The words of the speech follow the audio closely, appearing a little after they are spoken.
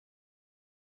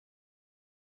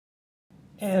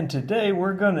And today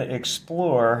we're going to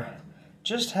explore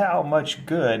just how much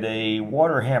good a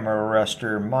water hammer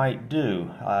arrestor might do.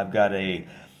 I've got a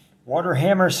water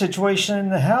hammer situation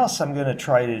in the house. I'm going to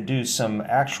try to do some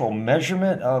actual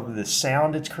measurement of the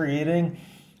sound it's creating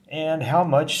and how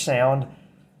much sound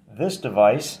this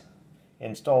device,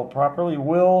 installed properly,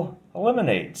 will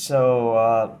eliminate.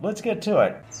 So let's get to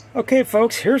it. Okay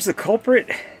folks, here's the culprit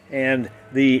and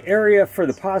the area for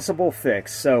the possible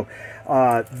fix. So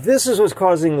this is what's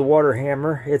causing the water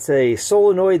hammer. It's a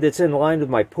solenoid that's in line with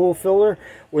my pool filler.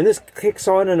 When this kicks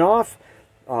on and off,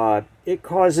 it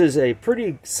causes a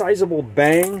pretty sizable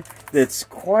bang that's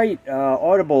quite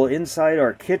audible inside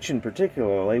our kitchen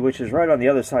particularly, which is right on the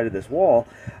other side of this wall.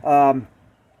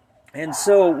 And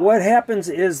so what happens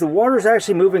is the water's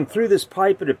actually moving through this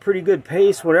pipe at a pretty good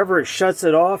pace. Whenever it shuts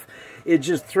it off, it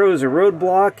just throws a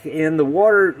roadblock, and the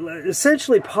water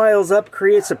essentially piles up,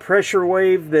 creates a pressure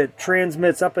wave that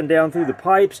transmits up and down through the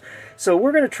pipes. So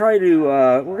we're going to try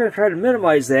to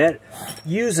minimize that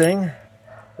using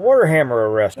water hammer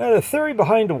arrestor. Now the theory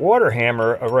behind a water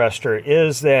hammer arrestor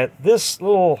is that this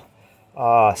little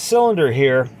cylinder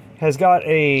here has got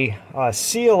a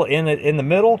seal in it in the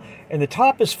middle, and the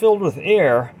top is filled with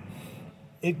air.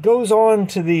 It goes on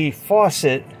to the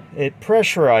faucet, it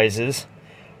pressurizes,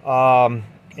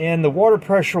 and the water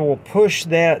pressure will push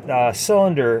that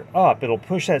cylinder up. It'll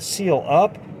push that seal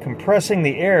up, compressing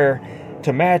the air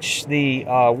to match the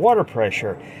water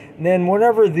pressure. And then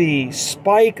whenever the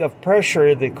spike of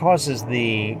pressure that causes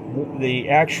the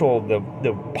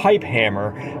pipe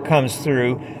hammer comes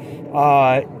through,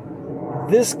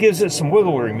 this gives it some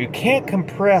wiggle room. You can't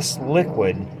compress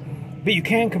liquid, but you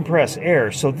can compress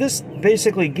air. So this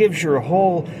basically gives your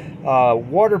whole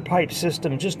water pipe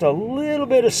system just a little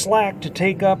bit of slack to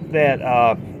take up that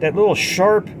that little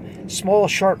small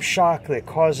sharp shock that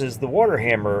causes the water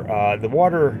hammer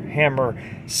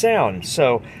sound.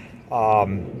 So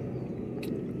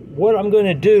what I'm going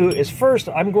to do is first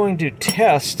I'm going to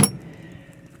test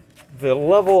the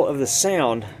level of the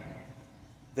sound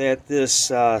that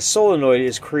this solenoid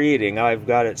is creating. I've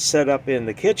got it set up in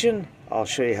the kitchen. I'll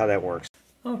show you how that works.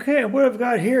 Okay, what I've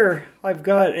got here, I've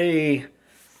got a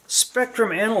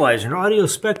spectrum analyzer, an audio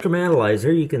spectrum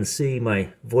analyzer. You can see my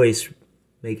voice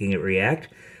making it react.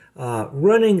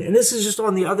 Running, and this is just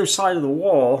on the other side of the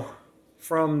wall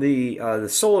from the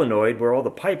solenoid where all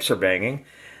the pipes are banging.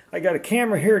 I got a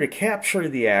camera here to capture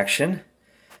the action.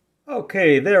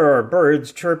 Okay, there are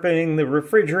birds chirping, the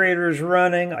refrigerator's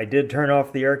running, I did turn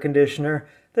off the air conditioner,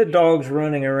 the dog's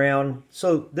running around,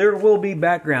 so there will be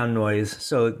background noise.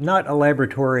 So not a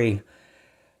laboratory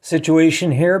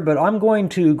situation here, but I'm going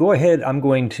to go ahead, I'm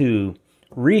going to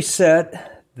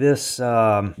reset this,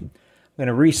 I'm going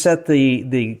to reset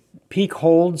the peak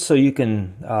hold so you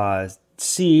can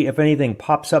see if anything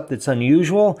pops up that's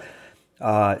unusual.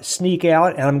 Sneak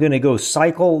out, and I'm going to go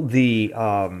cycle the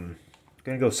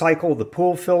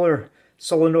pool filler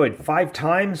solenoid 5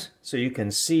 times so you can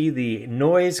see the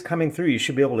noise coming through. You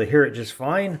should be able to hear it just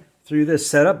fine through this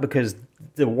setup, because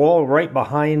the wall right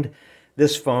behind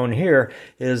this phone here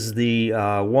is the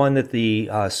one that the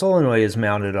solenoid is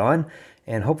mounted on,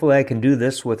 and hopefully I can do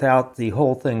this without the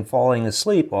whole thing falling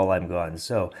asleep while I'm gone.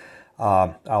 So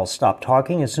I'll stop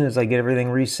talking as soon as I get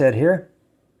everything reset here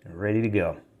and ready to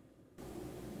go.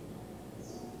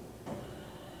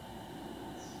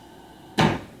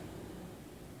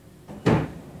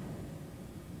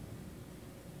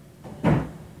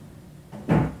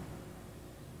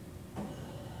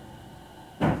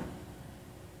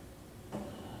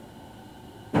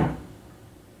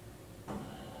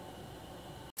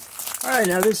 Alright,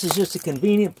 now this is just a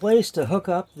convenient place to hook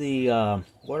up the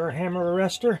water hammer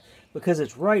arrestor because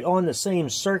it's right on the same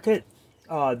circuit.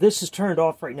 This is turned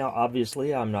off right now,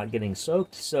 obviously. I'm not getting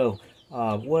soaked. So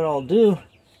what I'll do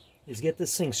is get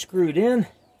this thing screwed in.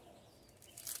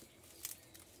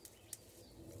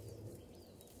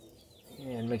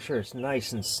 And make sure it's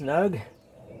nice and snug.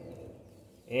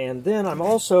 And then I'm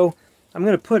going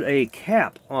to put a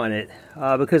cap on it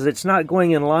because it's not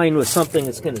going in line with something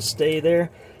that's going to stay there.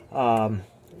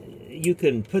 You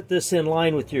can put this in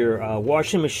line with your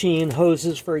washing machine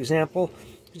hoses, for example,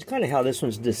 which is kind of how this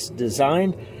one's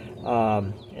designed,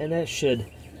 and that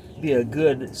should be a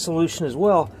good solution as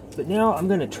well. But now I'm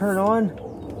going to turn on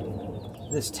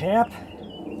this tap,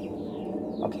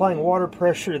 applying water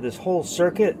pressure to this whole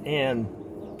circuit and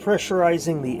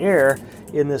pressurizing the air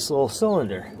in this little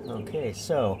cylinder. Okay,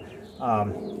 so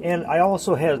and I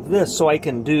also have this so I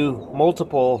can do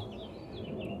multiple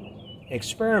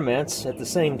experiments at the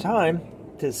same time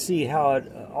to see how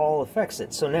it all affects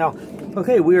it. So now,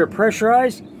 okay, we are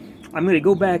pressurized. I'm going to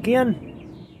go back in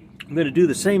I'm going to do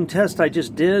the same test I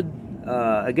just did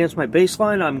against my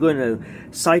baseline. I'm going to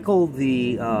cycle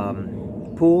the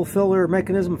pool filler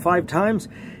mechanism 5 times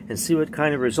and see what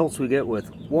kind of results we get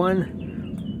with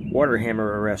one water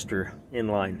hammer arrestor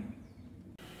inline.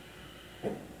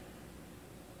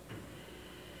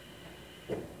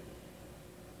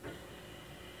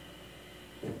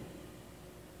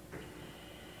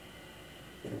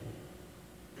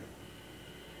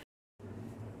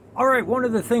 Alright, one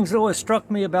of the things that always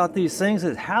struck me about these things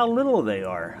is how little they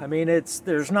are. I mean,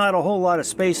 there's not a whole lot of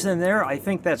space in there. I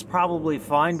think that's probably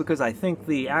fine because I think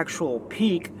the actual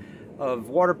peak of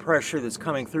water pressure that's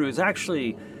coming through is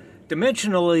actually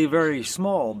dimensionally very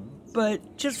small.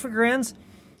 But just for grins,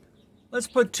 let's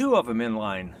put 2 of them in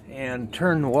line and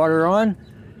turn the water on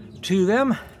to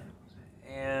them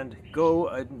and go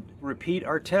and repeat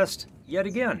our test yet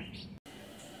again.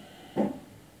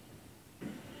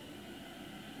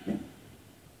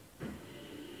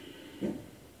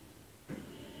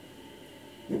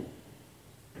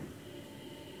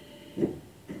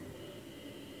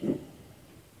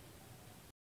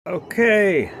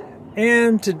 Okay,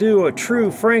 and to do a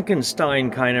true Frankenstein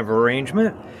kind of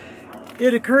arrangement,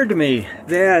 it occurred to me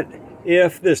that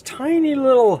if this tiny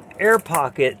little air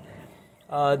pocket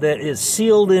that is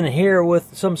sealed in here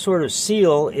with some sort of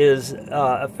seal is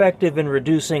effective in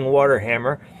reducing water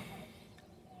hammer,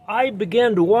 I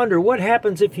began to wonder what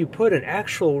happens if you put an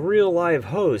actual real live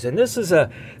hose. And this is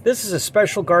a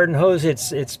special garden hose.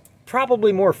 It's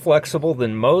probably more flexible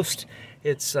than most.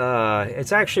 It's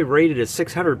actually rated at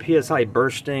 600 psi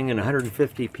bursting and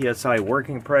 150 psi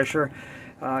working pressure.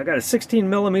 I got a 16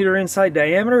 millimeter inside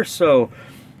diameter, so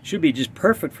should be just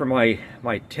perfect for my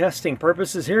testing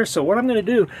purposes here. So what I'm going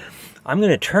to do, I'm going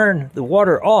to turn the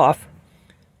water off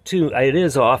to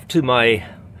my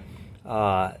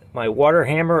my water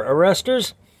hammer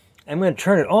arrestors. I'm going to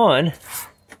turn it on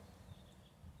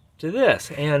to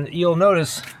this, and you'll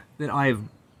notice that I've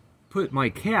put my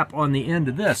cap on the end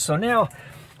of this. So now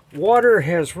water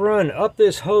has run up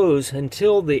this hose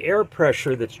until the air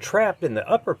pressure that's trapped in the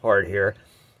upper part here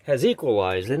has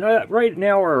equalized. And right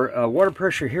now our water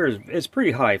pressure here is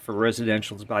pretty high for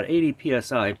residential. It's about 80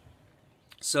 psi.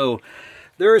 So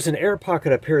there is an air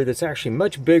pocket up here that's actually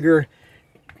much bigger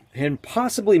and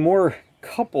possibly more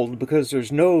coupled because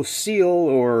there's no seal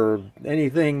or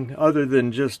anything other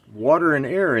than just water and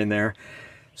air in there.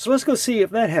 So let's go see if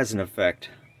that has an effect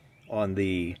on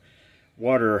the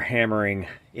water hammering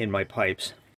in my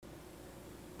pipes.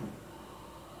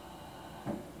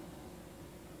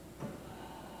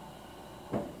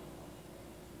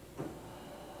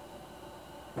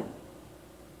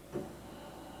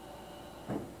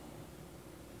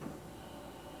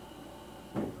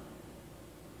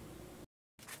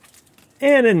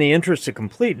 And in the interest of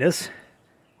completeness,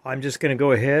 I'm just going to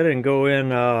go ahead and go in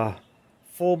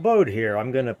full boat here.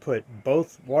 I'm going to put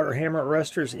both water hammer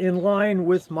arrestors in line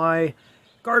with my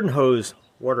garden hose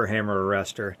water hammer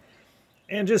arrestor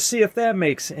and just see if that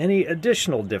makes any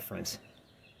additional difference.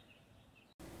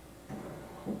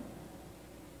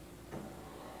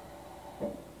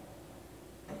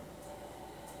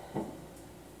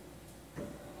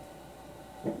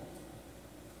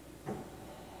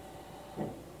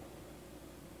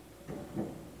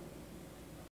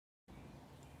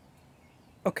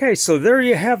 Okay, so there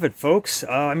you have it, folks.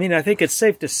 I mean, I think it's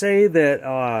safe to say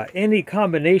that any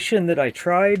combination that I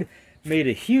tried made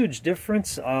a huge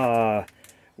difference.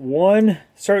 One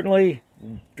certainly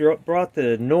brought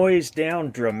the noise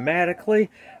down dramatically.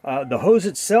 The hose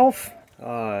itself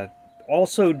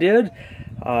also did.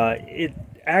 It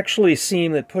actually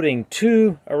seemed that putting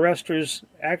 2 arrestors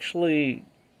actually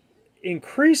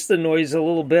increased the noise a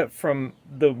little bit from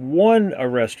the 1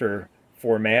 arrestor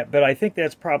format, but I think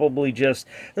that's probably just,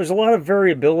 there's a lot of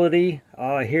variability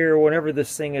here whenever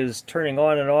this thing is turning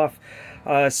on and off,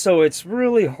 so it's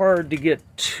really hard to get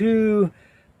too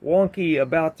wonky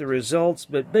about the results.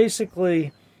 But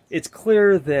basically it's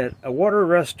clear that a water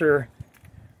hammer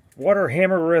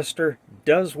arrestor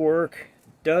does work,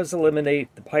 does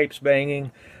eliminate the pipes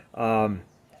banging. The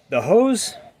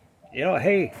hose, you know,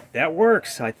 hey, that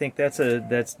works. I think that's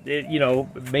you know,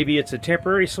 maybe it's a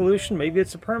temporary solution, maybe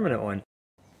it's a permanent one.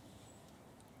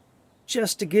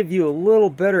 Just to give you a little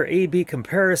better A/B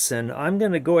comparison, I'm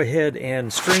going to go ahead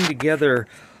and string together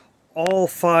all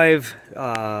five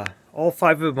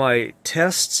of my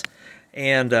tests,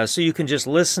 and so you can just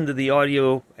listen to the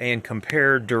audio and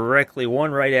compare directly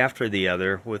one right after the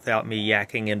other without me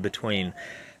yakking in between.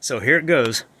 So here it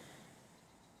goes.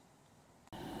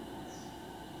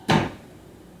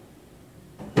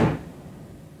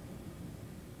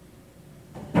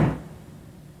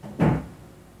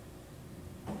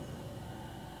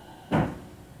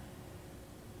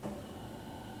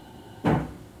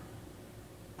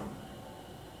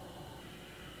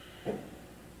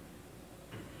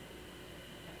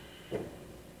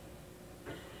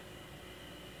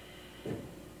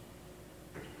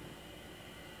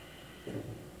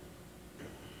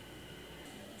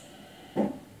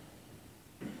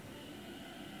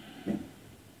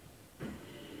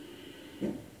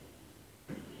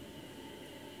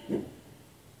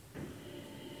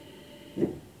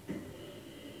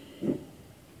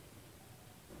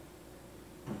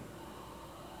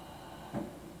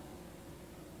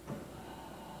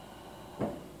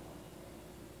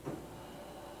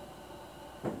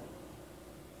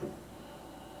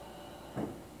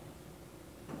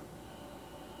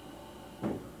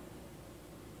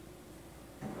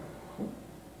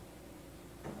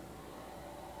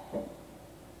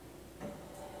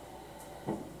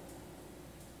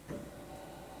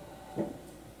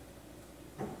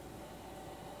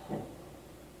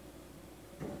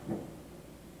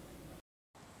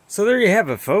 So there you have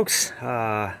it, folks.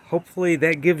 Hopefully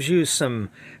that gives you some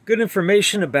good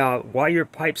information about why your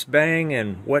pipes bang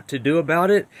and what to do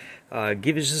about it.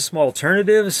 Gives you some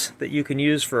alternatives that you can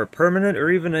use for a permanent or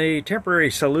even a temporary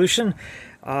solution.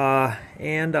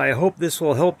 And I hope this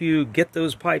will help you get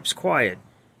those pipes quiet.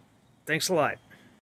 Thanks a lot.